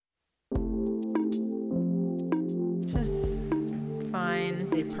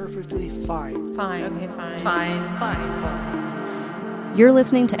Fine. A perfectly fine. Fine. Okay, fine. Fine. You're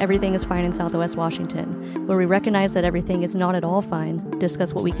listening to Everything is Fine in Southwest Washington, where we recognize that everything is not at all fine,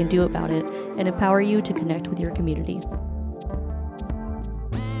 discuss what we can do about it, and empower you to connect with your community.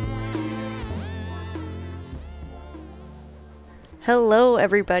 Hello,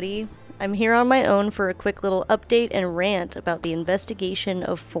 everybody. I'm here on my own for a quick little update and rant about the investigation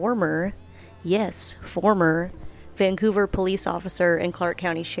of former Vancouver police officer and Clark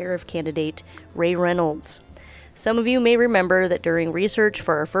County Sheriff candidate Rey Reynolds. Some of you may remember that during research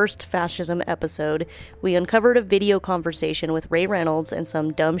for our first fascism episode, we uncovered a video conversation with Rey Reynolds and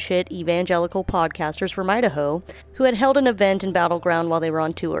some dumb shit evangelical podcasters from Idaho who had held an event in Battleground while they were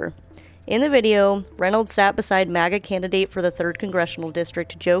on tour. In the video, Reynolds sat beside MAGA candidate for the 3rd Congressional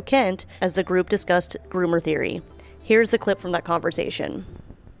District, Joe Kent, as the group discussed groomer theory. Here's the clip from that conversation.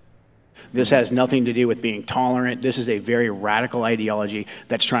 This has nothing to do with being tolerant. This is a very radical ideology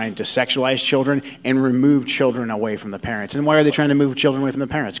that's trying to sexualize children and remove children away from the parents. And why are they trying to move children away from the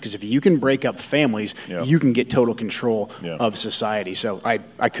parents? Because if you can break up families, you can get total control of society. So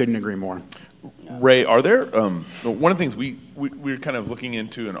I couldn't agree more. Ray, are there, one of the things we're kind of looking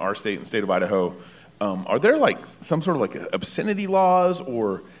into in our state and state of Idaho, are there like some sort of like obscenity laws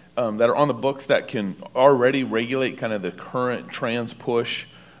or that are on the books that can already regulate kind of the current trans push?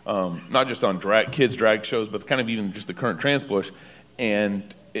 Not just on kids drag shows, but kind of even just the current trans push. And,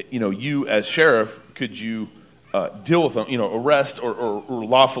 you as sheriff, could you deal with them, arrest or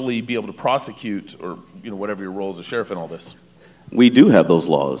lawfully be able to prosecute or, whatever your role as a sheriff in all this? We do have those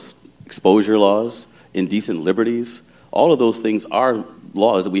laws, exposure laws, indecent liberties. All of those things are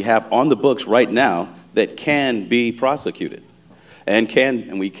laws that we have on the books right now that can be prosecuted and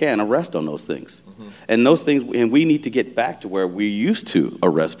we can arrest on those things. And those things, and we need to get back to where we used to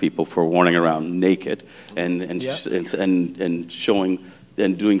arrest people for wandering around naked and showing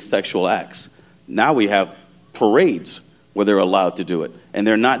and doing sexual acts. Now we have parades where they're allowed to do it, and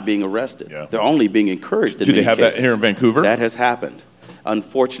they're not being arrested. Yeah. They're only being encouraged. Do they have that here in Vancouver? That has happened.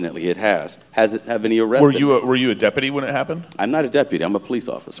 Unfortunately, it has. Has it have any arrests? Were you a deputy when it happened? I'm not a deputy. I'm a police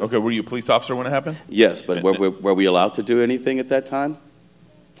officer. Okay. Were you a police officer when it happened? Yes, but were we allowed to do anything at that time?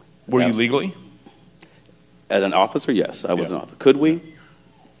 Were you legally? As an officer, yes, I was an officer. Could we?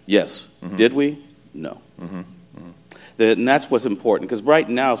 Yes. Mm-hmm. Did we? No. Mm-hmm. Mm-hmm. And that's what's important, because right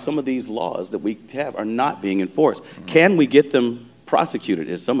now, some of these laws that we have are not being enforced. Mm-hmm. Can we get them prosecuted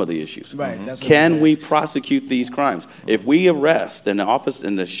is some of the issues. Right. Mm-hmm. That's Can we prosecute these crimes? If we arrest, and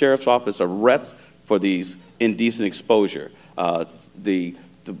the sheriff's office arrests for these indecent exposure, the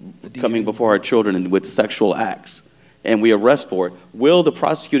coming before our children with sexual acts, and we arrest for it, will the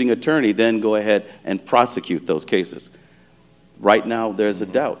prosecuting attorney then go ahead and prosecute those cases? Right now, there's a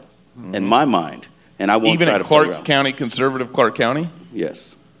doubt in my mind, and I won't even try in to Clark County, conservative Clark County?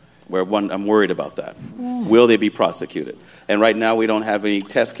 Yes. I'm worried about that. Will they be prosecuted? And right now, we don't have any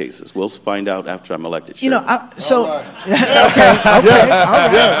test cases. We'll find out after I'm elected. Sure. All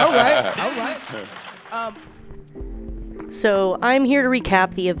right. So I'm here to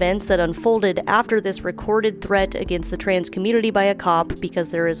recap the events that unfolded after this recorded threat against the trans community by a cop,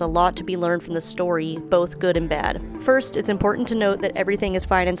 because there is a lot to be learned from the story, both good and bad. First, it's important to note that Everything is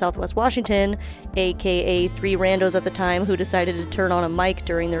Fine in Southwest Washington, aka 3 randos at the time who decided to turn on a mic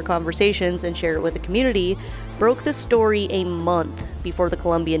during their conversations and share it with the community, broke the story a month before the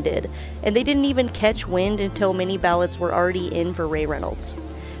Columbian did, and they didn't even catch wind until many ballots were already in for Rey Reynolds.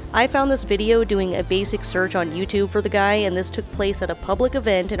 I found this video doing a basic search on YouTube for the guy, and this took place at a public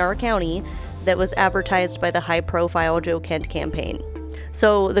event in our county that was advertised by the high-profile Joe Kent campaign.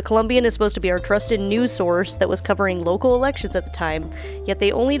 So, the Columbian is supposed to be our trusted news source that was covering local elections at the time, yet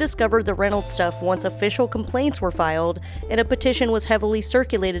they only discovered the Reynolds stuff once official complaints were filed, and a petition was heavily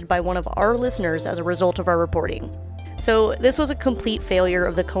circulated by one of our listeners as a result of our reporting. So this was a complete failure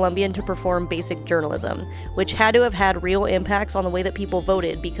of the Columbian to perform basic journalism, which had to have had real impacts on the way that people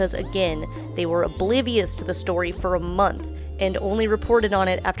voted because, again, they were oblivious to the story for a month and only reported on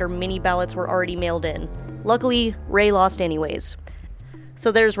it after many ballots were already mailed in. Luckily, Rey lost anyways.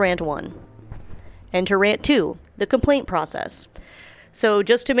 So there's rant 1. And to rant 2, the complaint process. So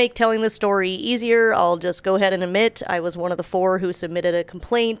just to make telling the story easier, I'll just go ahead and admit I was one of the 4 who submitted a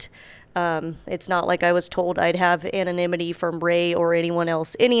complaint. It's not like I was told I'd have anonymity from Rey or anyone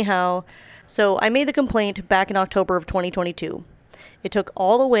else anyhow. So I made the complaint back in October of 2022. It took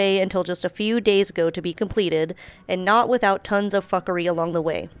all the way until just a few days ago to be completed, and not without tons of fuckery along the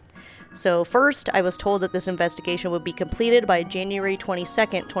way. So first, I was told that this investigation would be completed by January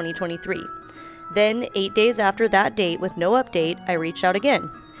 22nd, 2023. Then, 8 days after that date, with no update, I reached out again.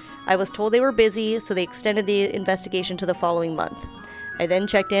 I was told they were busy, so they extended the investigation to the following month. I then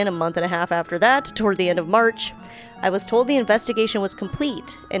checked in a month and a half after that, toward the end of March. I was told the investigation was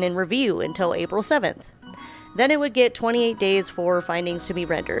complete and in review until April 7th. Then it would get 28 days for findings to be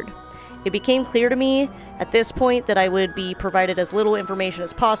rendered. It became clear to me at this point that I would be provided as little information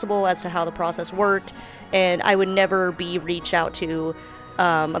as possible as to how the process worked, and I would never be reached out to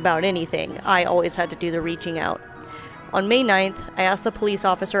about anything. I always had to do the reaching out. On May 9th, I asked the police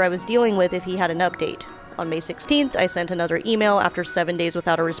officer I was dealing with if he had an update. On May 16th, I sent another email after 7 days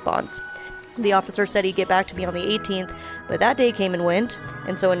without a response. The officer said he'd get back to me on the 18th, but that day came and went,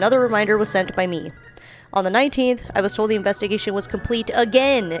 and so another reminder was sent by me. On the 19th, I was told the investigation was complete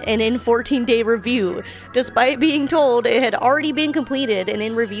again and in 14-day review, despite being told it had already been completed and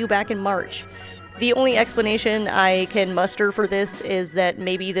in review back in March. The only explanation I can muster for this is that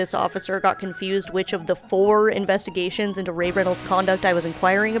maybe this officer got confused which of the 4 investigations into Rey Reynolds' conduct I was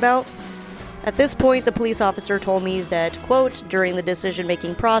inquiring about. At this point, the police officer told me that, quote, during the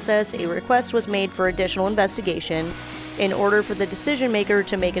decision-making process, a request was made for additional investigation in order for the decision-maker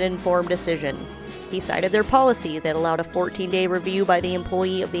to make an informed decision. He cited their policy that allowed a 14-day review by the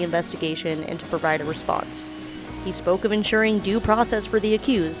employee of the investigation and to provide a response. He spoke of ensuring due process for the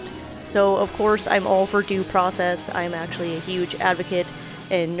accused. So, of course, I'm all for due process. I'm actually a huge advocate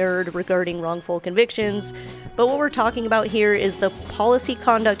and nerd regarding wrongful convictions. But what we're talking about here is the policy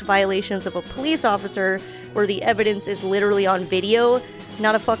conduct violations of a police officer where the evidence is literally on video,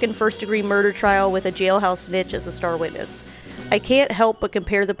 not a fucking first-degree murder trial with a jailhouse snitch as the star witness. I can't help but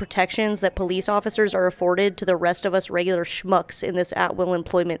compare the protections that police officers are afforded to the rest of us regular schmucks in this at-will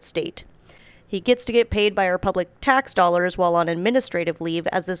employment state. He gets to get paid by our public tax dollars while on administrative leave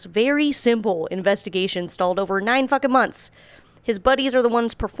as this very simple investigation stalled over 9 fucking months. His buddies are the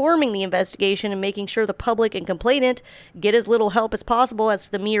ones performing the investigation and making sure the public and complainant get as little help as possible as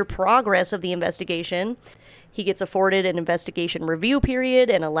to the mere progress of the investigation. He gets afforded an investigation review period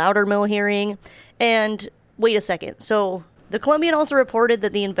and a Loudermill hearing. And wait a second, so the Columbian also reported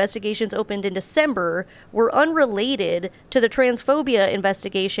that the investigations opened in December were unrelated to the Transphobia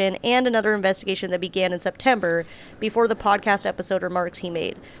investigation and another investigation that began in September before the podcast episode remarks he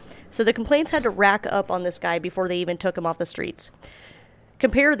made. So the complaints had to rack up on this guy before they even took him off the streets.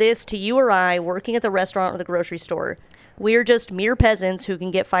 Compare this to you or I working at the restaurant or the grocery store. We're just mere peasants who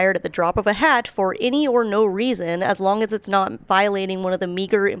can get fired at the drop of a hat for any or no reason as long as it's not violating one of the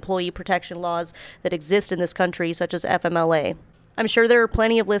meager employee protection laws that exist in this country, such as FMLA. I'm sure there are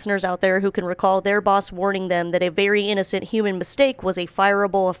plenty of listeners out there who can recall their boss warning them that a very innocent human mistake was a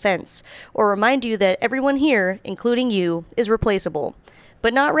fireable offense, or remind you that everyone here, including you, is replaceable.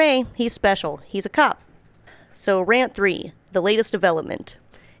 But not Ray, he's special. He's a cop. So rant 3, the latest development.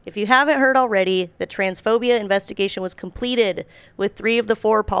 If you haven't heard already, the transphobia investigation was completed, with 3 of the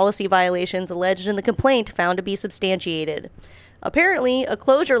 4 policy violations alleged in the complaint found to be substantiated. Apparently, a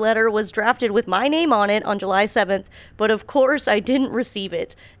closure letter was drafted with my name on it on July 7th, but of course I didn't receive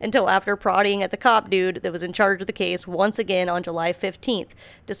it until after prodding at the cop dude that was in charge of the case once again on July 15th,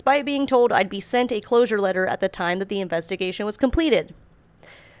 despite being told I'd be sent a closure letter at the time that the investigation was completed.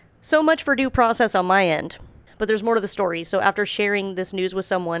 So much for due process on my end. But there's more to the story, so after sharing this news with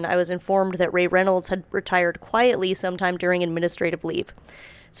someone, I was informed that Rey Reynolds had retired quietly sometime during administrative leave.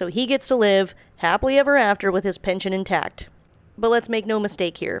 So he gets to live happily ever after with his pension intact. But let's make no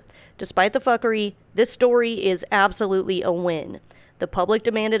mistake here. Despite the fuckery, this story is absolutely a win. The public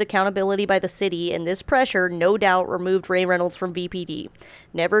demanded accountability by the city, and this pressure no doubt removed Rey Reynolds from VPD.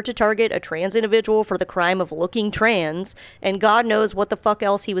 Never to target a trans individual for the crime of looking trans, and God knows what the fuck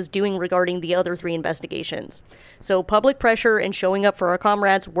else he was doing regarding the other 3 investigations. So public pressure and showing up for our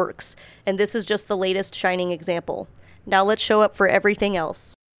comrades works, and this is just the latest shining example. Now let's show up for everything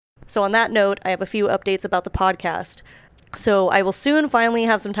else. So on that note, I have a few updates about the podcast. So I will soon finally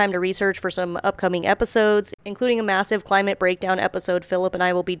have some time to research for some upcoming episodes, including a massive climate breakdown episode Philip and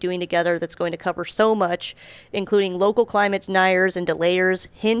I will be doing together that's going to cover so much, including local climate deniers and delayers.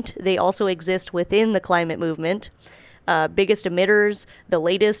 Hint, they also exist within the climate movement. Biggest emitters, the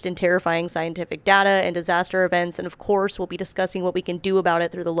latest and terrifying scientific data and disaster events, and of course we'll be discussing what we can do about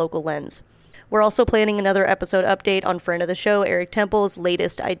it through the local lens. We're also planning another episode update on friend of the show, Eric Temple's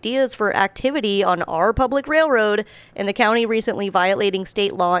latest ideas for activity on our public railroad and the county recently violating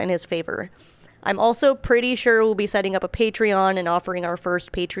state law in his favor. I'm also pretty sure we'll be setting up a Patreon and offering our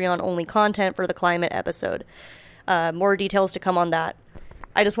first Patreon-only content for the climate episode. More details to come on that.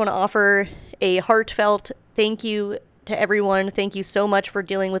 I just want to offer a heartfelt thank you to everyone. Thank you so much for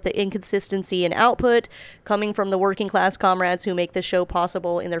dealing with the inconsistency in output coming from the working class comrades who make this show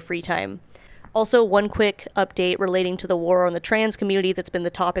possible in their free time. Also, one quick update relating to the war on the trans community that's been the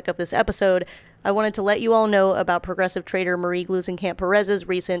topic of this episode. I wanted to let you all know about progressive trader Marie Gluesenkamp-Perez's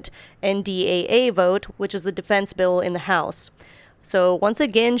recent NDAA vote, which is the defense bill in the House. So once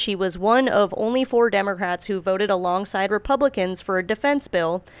again, she was one of only 4 Democrats who voted alongside Republicans for a defense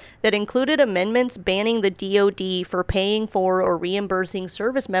bill that included amendments banning the DoD for paying for or reimbursing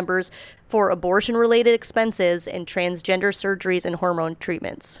service members for abortion-related expenses and transgender surgeries and hormone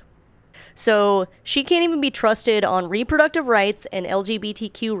treatments. So she can't even be trusted on reproductive rights and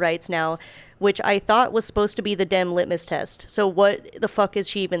LGBTQ rights now, which I thought was supposed to be the Dem litmus test. So what the fuck is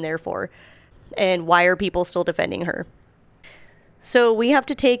she even there for? And why are people still defending her? So we have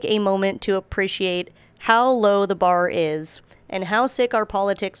to take a moment to appreciate how low the bar is and how sick our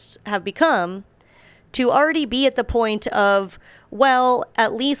politics have become to already be at the point of, well,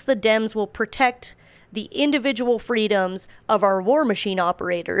 at least the Dems will protect the individual freedoms of our war machine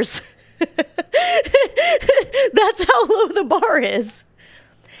operators. That's how low the bar is.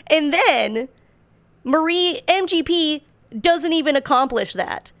 And then Marie MGP doesn't even accomplish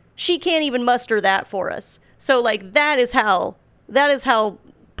that. She can't even muster that for us. So like that is how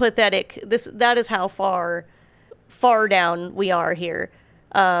pathetic that is how far down we are here.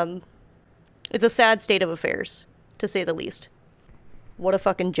 It's a sad state of affairs, to say the least. What a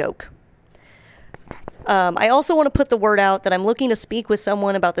fucking joke. I also want to put the word out that I'm looking to speak with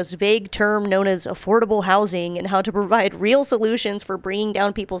someone about this vague term known as affordable housing and how to provide real solutions for bringing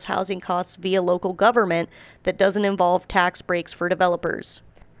down people's housing costs via local government that doesn't involve tax breaks for developers.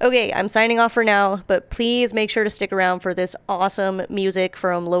 Okay, I'm signing off for now, but please make sure to stick around for this awesome music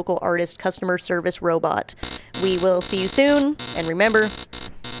from local artist Customer Service Robot. We will see you soon, and remember,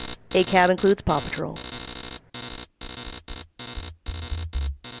 ACAB includes Paw Patrol.